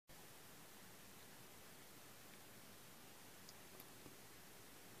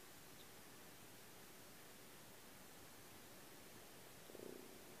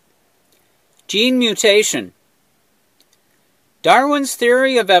Gene mutation. Darwin's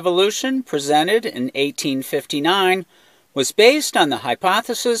theory of evolution, presented in 1859, was based on the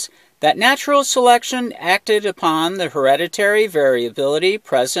hypothesis that natural selection acted upon the hereditary variability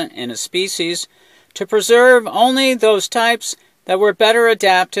present in a species to preserve only those types that were better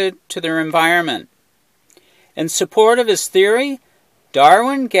adapted to their environment. In support of his theory,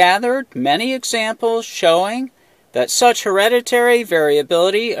 Darwin gathered many examples showing that such hereditary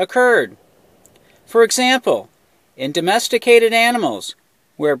variability occurred. For example, in domesticated animals,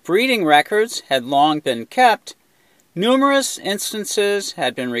 where breeding records had long been kept, numerous instances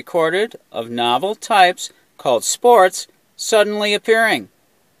had been recorded of novel types called sports suddenly appearing.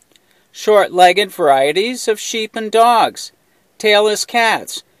 Short-legged varieties of sheep and dogs, tailless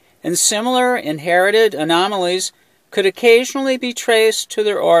cats, and similar inherited anomalies could occasionally be traced to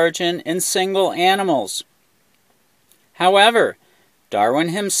their origin in single animals. However, Darwin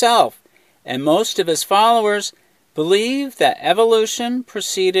himself and most of his followers believed that evolution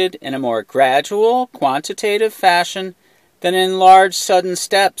proceeded in a more gradual, quantitative fashion than in large, sudden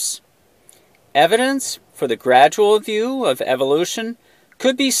steps. Evidence for the gradual view of evolution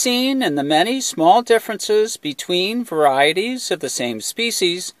could be seen in the many small differences between varieties of the same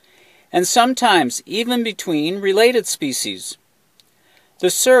species, and sometimes even between related species. The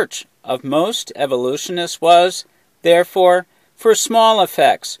search of most evolutionists was, therefore, for small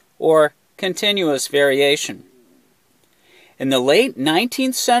effects or continuous variation. In the late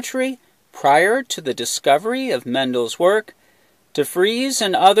 19th century, prior to the discovery of Mendel's work, de Vries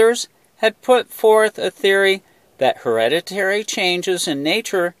and others had put forth a theory that hereditary changes in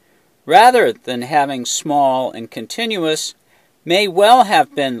nature, rather than having small and continuous, may well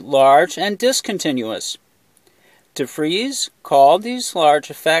have been large and discontinuous. De Vries called these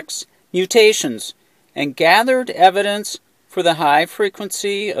large effects mutations and gathered evidence for the high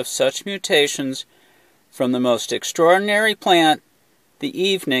frequency of such mutations from the most extraordinary plant, the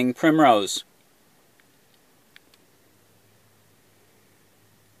evening primrose.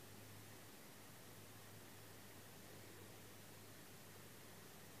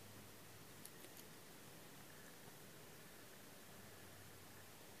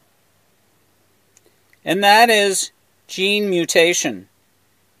 And that is gene mutation.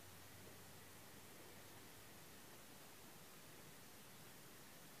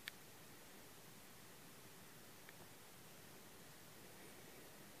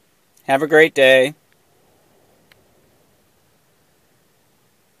 Have a great day.